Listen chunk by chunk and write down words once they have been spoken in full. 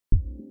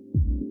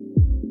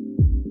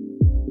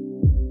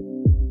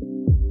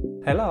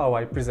Hello,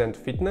 I present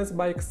fitness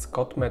bike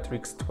Scott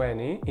Metrix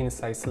 20 in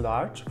size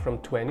large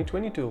from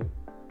 2022.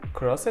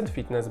 Cross and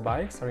fitness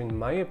bikes are, in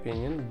my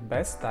opinion,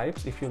 best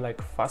types if you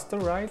like faster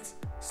rides,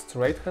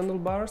 straight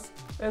handlebars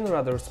and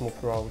rather smooth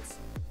roads.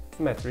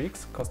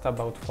 Metrix cost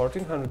about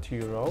 1400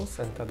 euros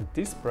and at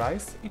this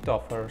price it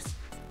offers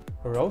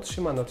Road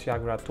Shimano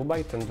Tiagra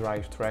 2x10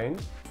 drivetrain,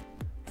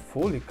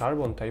 fully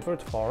carbon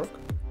tapered fork,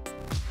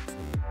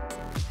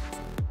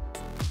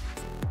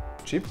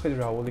 cheap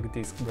hydraulic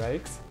disc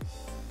brakes,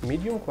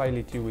 medium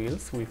quality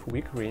wheels with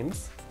weak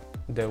rims,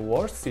 the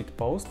worst seat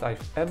post I've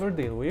ever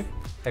dealt with,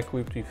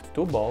 equipped with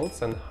 2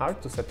 bolts and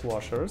hard to set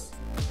washers,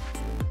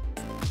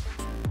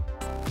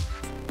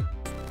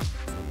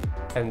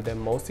 and then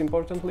most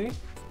importantly,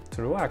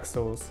 Thrue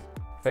axles,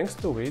 thanks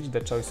to which the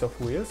choice of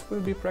wheels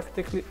will be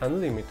practically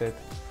unlimited.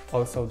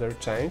 Also their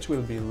change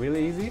will be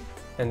really easy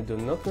and do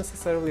not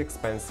necessarily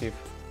expensive.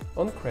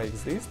 On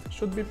Craigslist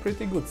should be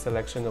pretty good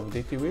selection of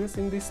DT wheels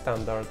in this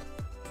standard.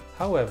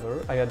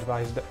 However, I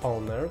advise the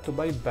owner to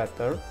buy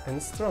better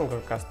and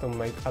stronger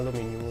custom-made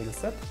aluminium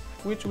wheelset,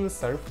 which will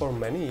serve for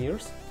many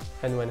years,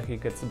 and when he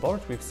gets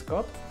bored with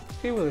Scott,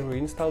 he will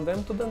reinstall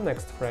them to the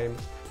next frame.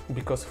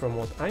 Because from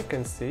what I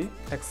can see,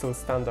 axle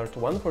standard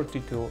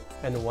 142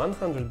 and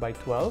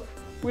 100x12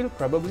 will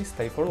probably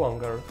stay for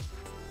longer.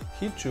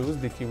 He chose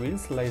DT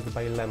wheels laced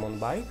by Lemon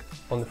Bike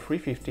on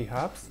 350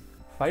 hubs,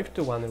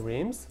 5:1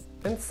 rims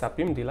and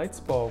Sapim D-Light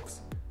spokes.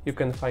 You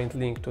can find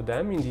link to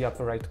them in the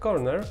upper right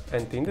corner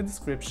and in the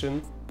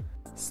description.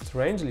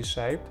 Strangely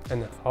shaped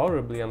and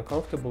horribly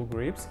uncomfortable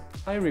grips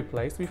I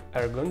replaced with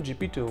Ergon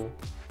GP2.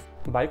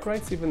 Bike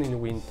rides even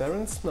in winter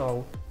and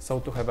snow,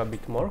 so to have a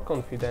bit more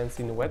confidence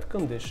in wet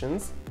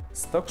conditions,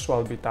 stock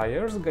Schwalbe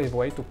tires gave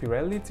way to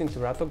Pirelli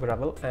Cinturato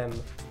Gravel M.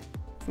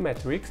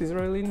 Metrix is a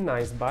really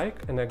nice bike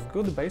and a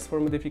good base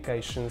for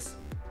modifications.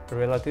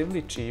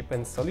 Relatively cheap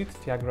and solid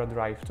Tiagra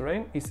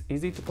drivetrain is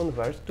easy to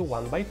convert to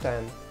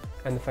 1x10.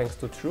 And thanks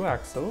to Thrue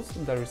axles,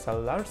 there is a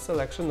large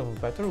selection of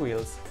better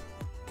wheels.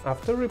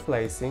 After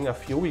replacing a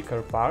few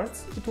weaker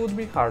parts, it would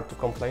be hard to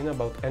complain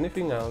about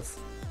anything else,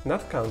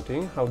 not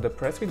counting how the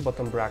press-fit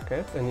bottom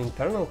bracket and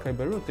internal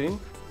cable routing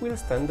will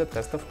stand the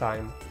test of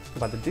time.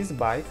 But this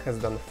bike has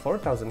done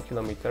 4000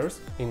 km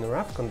in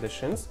rough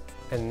conditions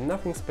and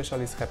nothing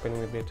special is happening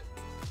with it.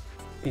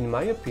 In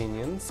my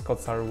opinion,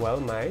 Scotts are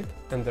well made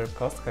and their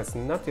cost has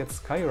not yet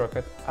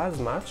skyrocketed as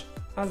much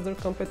as their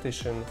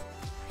competition.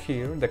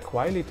 Here, the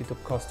quality to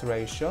cost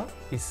ratio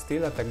is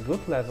still at a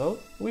good level,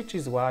 which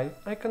is why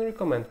I can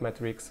recommend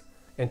Metrix.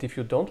 And if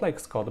you don't like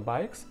Scott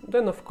bikes,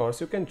 then of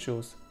course you can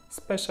choose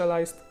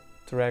Specialized,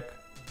 Trek,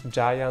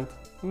 Giant,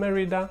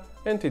 Merida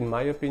and in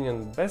my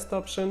opinion best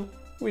option,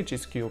 which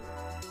is Cube.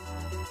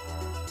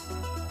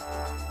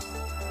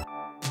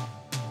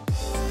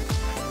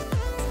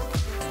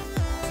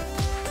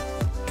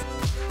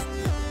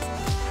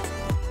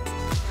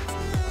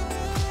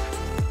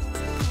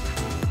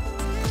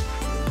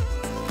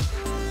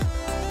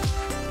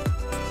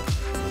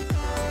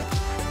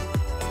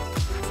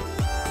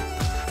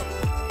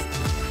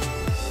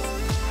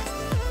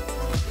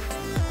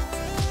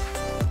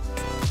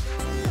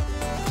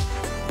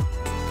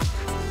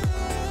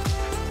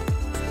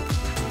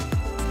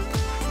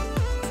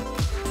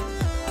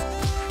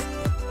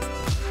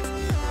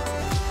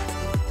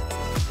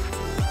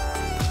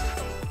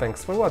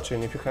 Thanks for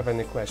watching. If you have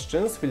any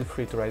questions, feel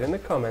free to write in the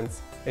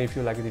comments. And if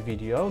you like the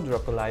video,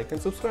 drop a like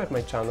and subscribe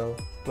my channel,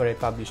 where I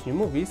publish new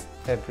movies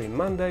every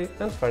Monday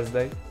and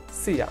Thursday.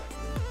 See ya!